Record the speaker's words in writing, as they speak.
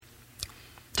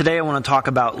Today I want to talk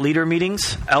about leader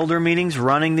meetings, elder meetings,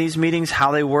 running these meetings, how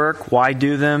they work, why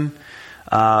do them,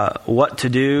 what to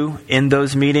do in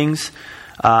those meetings.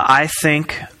 I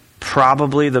think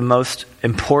probably the most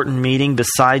important meeting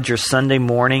besides your Sunday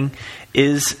morning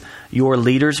is your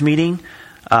leaders meeting.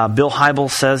 Bill Hybels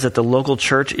says that the local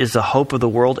church is the hope of the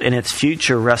world and its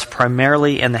future rests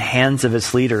primarily in the hands of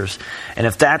its leaders. And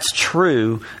if that's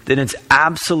true, then it's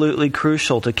absolutely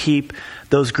crucial to keep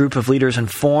those group of leaders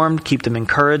informed, keep them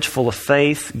encouraged, full of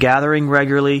faith, gathering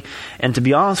regularly. And to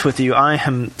be honest with you, I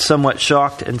am somewhat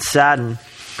shocked and saddened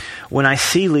when I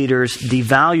see leaders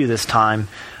devalue this time,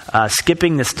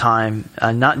 skipping this time,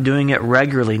 not doing it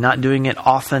regularly, not doing it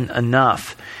often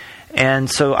enough. And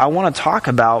so I want to talk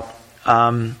about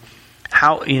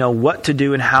how, what to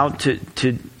do and how to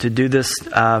do this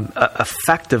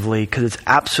effectively, because it's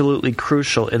absolutely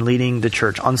crucial in leading the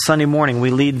church. On Sunday morning, we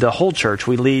lead the whole church.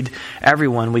 We lead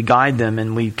everyone. We guide them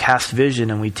and we cast vision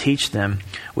and we teach them.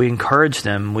 We encourage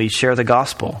them. We share the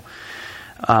gospel.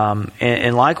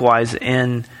 And likewise,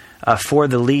 for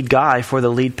the lead guy, for the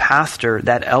lead pastor,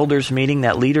 that elders meeting,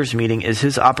 that leaders meeting is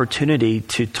his opportunity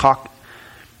to talk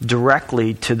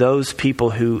directly to those people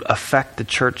who affect the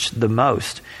church the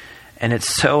most. And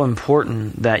it's so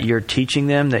important that you're teaching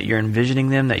them, that you're envisioning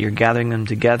them, that you're gathering them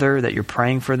together, that you're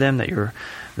praying for them, that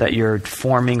you're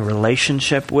forming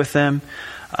relationship with them.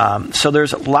 So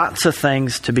there's lots of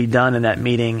things to be done in that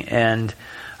meeting. And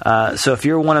so if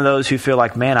you're one of those who feel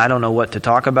like, man, I don't know what to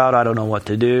talk about, I don't know what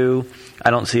to do,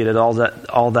 I don't see it at all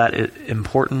that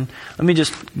important, let me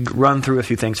just run through a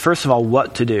few things. First of all,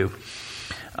 what to do.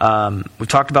 We've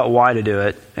talked about why to do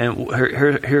it, and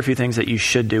here are a few things that you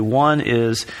should do. One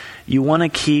is you want to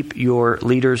keep your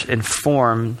leaders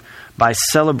informed by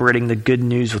celebrating the good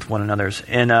news with one another.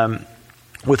 And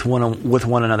with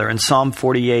one another. In Psalm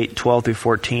 48, 12 through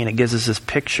 14, it gives us this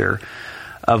picture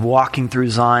of walking through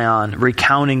Zion,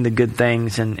 recounting the good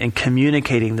things and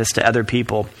communicating this to other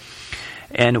people.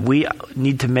 And we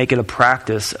need to make it a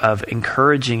practice of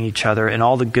encouraging each other in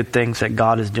all the good things that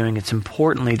God is doing. It's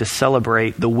importantly to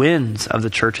celebrate the wins of the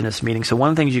church in this meeting. So one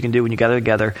of the things you can do when you gather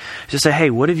together is just say,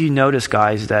 hey, what have you noticed,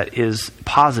 guys, that is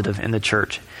positive in the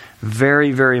church?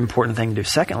 Very, very important thing to do.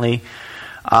 Secondly,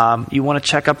 you want to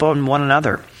check up on one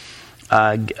another.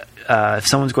 If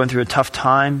someone's going through a tough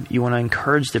time, you want to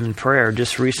encourage them in prayer.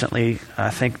 Just recently, I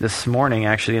think this morning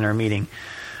actually in our meeting,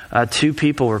 2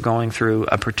 people were going through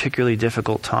a particularly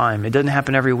difficult time. It doesn't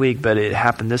happen every week, but it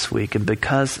happened this week. And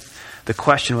because the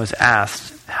question was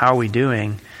asked, how are we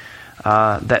doing?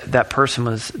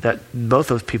 That both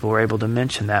those people were able to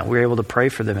mention that. We were able to pray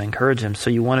for them and encourage them. So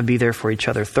you want to be there for each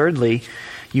other. Thirdly,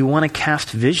 you want to cast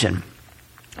vision.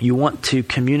 You want to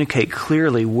communicate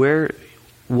clearly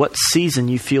what season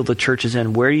you feel the church is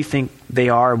in, where you think they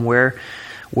are, and where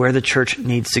the church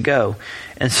needs to go.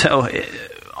 And so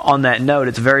on that note,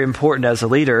 it's very important as a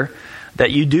leader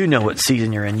that you do know what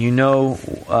season you're in. You know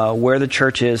where the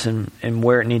church is and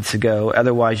where it needs to go.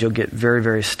 Otherwise, you'll get very,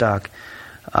 very stuck.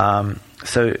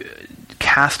 So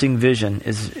casting vision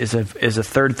is a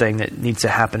third thing that needs to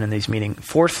happen in these meetings.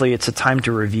 Fourthly, it's a time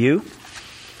to review.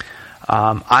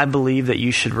 I believe that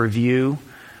you should review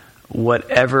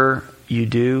whatever you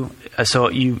do. So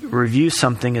you review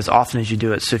something as often as you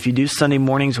do it. So if you do Sunday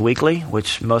mornings weekly,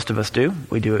 which most of us do,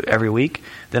 we do it every week,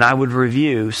 then I would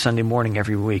review Sunday morning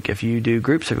every week. If you do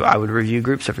groups, I would review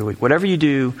groups every week. Whatever you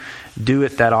do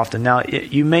it that often. Now,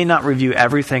 you may not review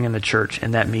everything in the church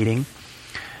in that meeting,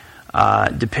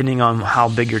 depending on how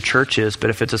big your church is. But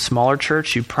if it's a smaller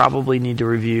church, you probably need to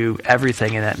review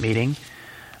everything in that meeting.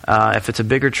 If it's a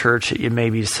bigger church, it may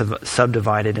be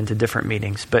subdivided into different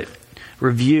meetings. But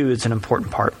review is an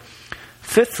important part.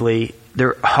 Fifthly,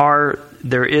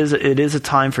 it is a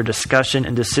time for discussion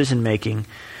and decision making,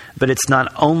 but it's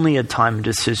not only a time of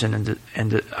decision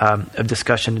of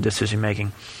discussion and decision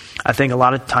making. I think a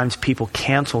lot of times people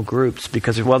cancel groups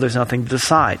because there's nothing to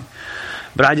decide.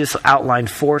 But I just outlined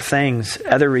 4 things,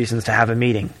 other reasons to have a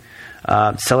meeting: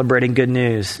 celebrating good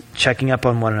news, checking up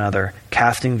on one another,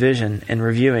 casting vision, and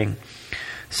reviewing.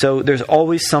 So there's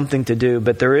always something to do,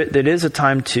 but there is a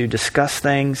time to discuss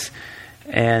things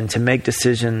and to make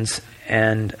decisions.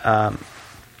 And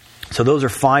so those are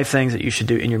 5 things that you should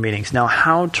do in your meetings. Now,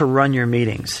 how to run your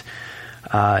meetings.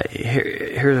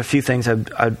 Here's a few things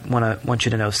I want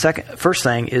you to know. First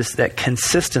thing is that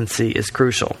consistency is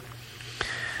crucial.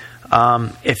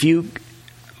 If you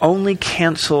only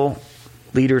cancel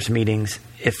leaders' meetings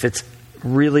if it's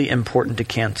really important to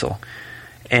cancel,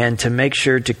 and to make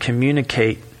sure to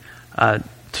communicate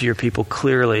to your people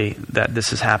clearly that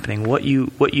this is happening. What you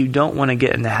don't want to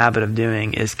get in the habit of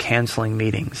doing is canceling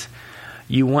meetings.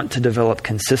 You want to develop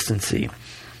consistency.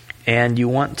 And you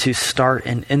want to start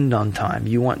and end on time.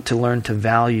 You want to learn to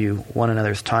value one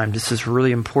another's time. This is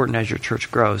really important as your church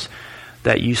grows,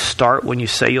 that you start when you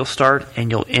say you'll start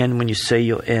and you'll end when you say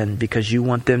you'll end, because you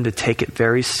want them to take it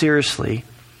very seriously.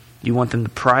 You want them to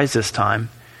prize this time,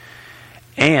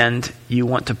 and you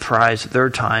want to prize their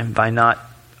time by not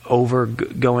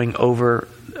going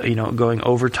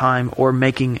overtime or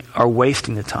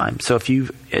wasting the time. So if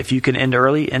you can end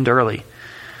early, end early.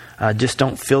 Just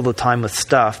don't fill the time with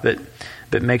stuff,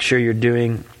 but make sure you're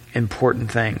doing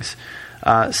important things.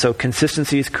 So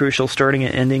consistency is crucial. Starting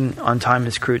and ending on time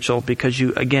is crucial, because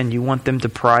you want them to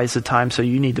prize the time, so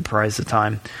you need to prize the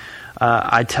time.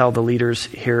 I tell the leaders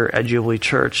here at Jubilee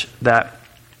Church that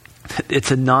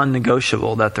it's a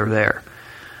non-negotiable that they're there.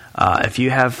 If you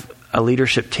have a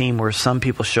leadership team where some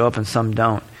people show up and some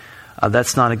don't,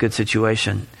 that's not a good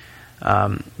situation.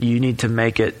 You need to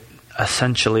make it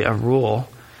essentially a rule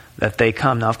that they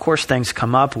come. Now, of course, things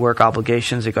come up, work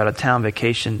obligations, they go out of town,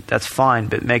 vacation, that's fine,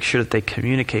 but make sure that they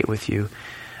communicate with you.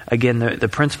 Again, the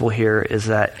principle here is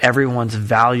that everyone's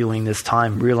valuing this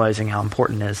time, realizing how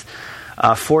important it is.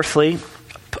 Thirdly,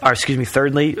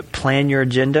 plan your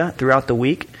agenda throughout the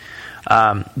week.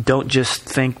 Don't just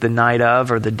think the night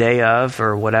of or the day of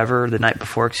or whatever, the night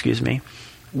before,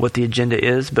 what the agenda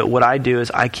is. But what I do is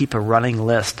I keep a running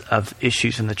list of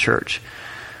issues in the church.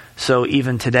 So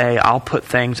even today, I'll put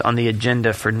things on the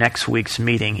agenda for next week's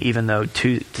meeting, even though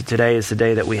today is the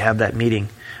day that we have that meeting.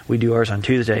 We do ours on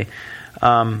Tuesday.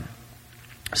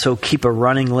 So keep a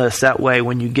running list. That way,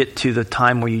 when you get to the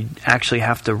time where you actually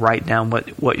have to write down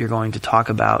what you're going to talk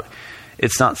about,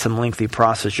 it's not some lengthy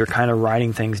process. You're kind of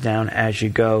writing things down as you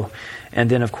go. And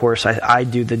then, of course, I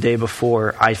do the day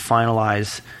before. I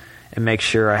finalize and make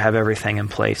sure I have everything in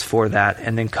place for that,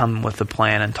 and then come with a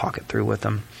plan and talk it through with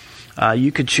them.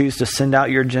 You could choose to send out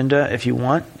your agenda if you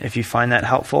want, if you find that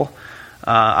helpful.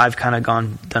 I've kind of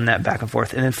done that back and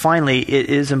forth. And then finally, it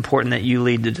is important that you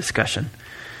lead the discussion.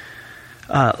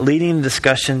 Leading the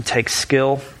discussion takes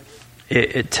skill.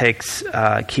 It takes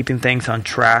keeping things on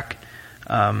track.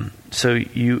 So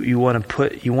you want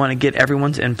to get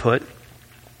everyone's input,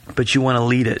 but you want to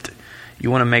lead it.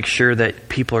 You want to make sure that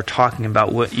people are talking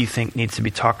about what you think needs to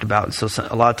be talked about. So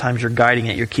a lot of times you're guiding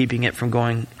it. You're keeping it from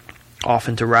going off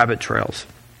into rabbit trails.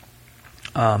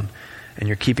 And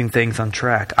you're keeping things on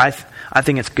track. I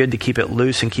think it's good to keep it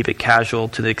loose and keep it casual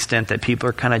to the extent that people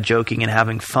are kind of joking and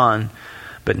having fun,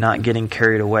 but not getting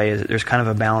carried away. There's kind of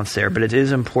a balance there. But it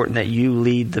is important that you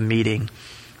lead the meeting,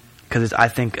 because I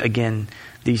think, again,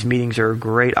 these meetings are a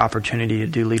great opportunity to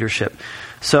do leadership.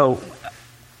 So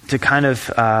to kind of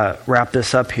wrap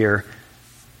this up here,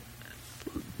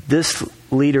 this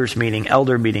leaders meeting,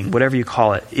 elder meeting, whatever you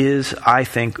call it, is, I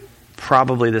think,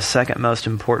 probably the second most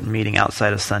important meeting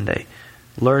outside of Sunday.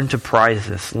 Learn to prize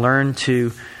this. Learn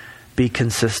to be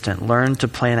consistent. Learn to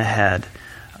plan ahead.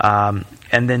 And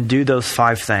then do those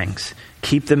 5 things.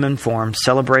 Keep them informed.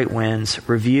 Celebrate wins.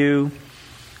 Review.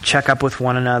 Check up with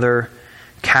one another.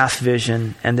 Cast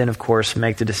vision. And then, of course,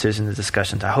 make the decisions and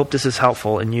discussions. I hope this is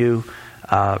helpful in you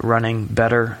running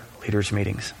better leaders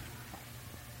meetings.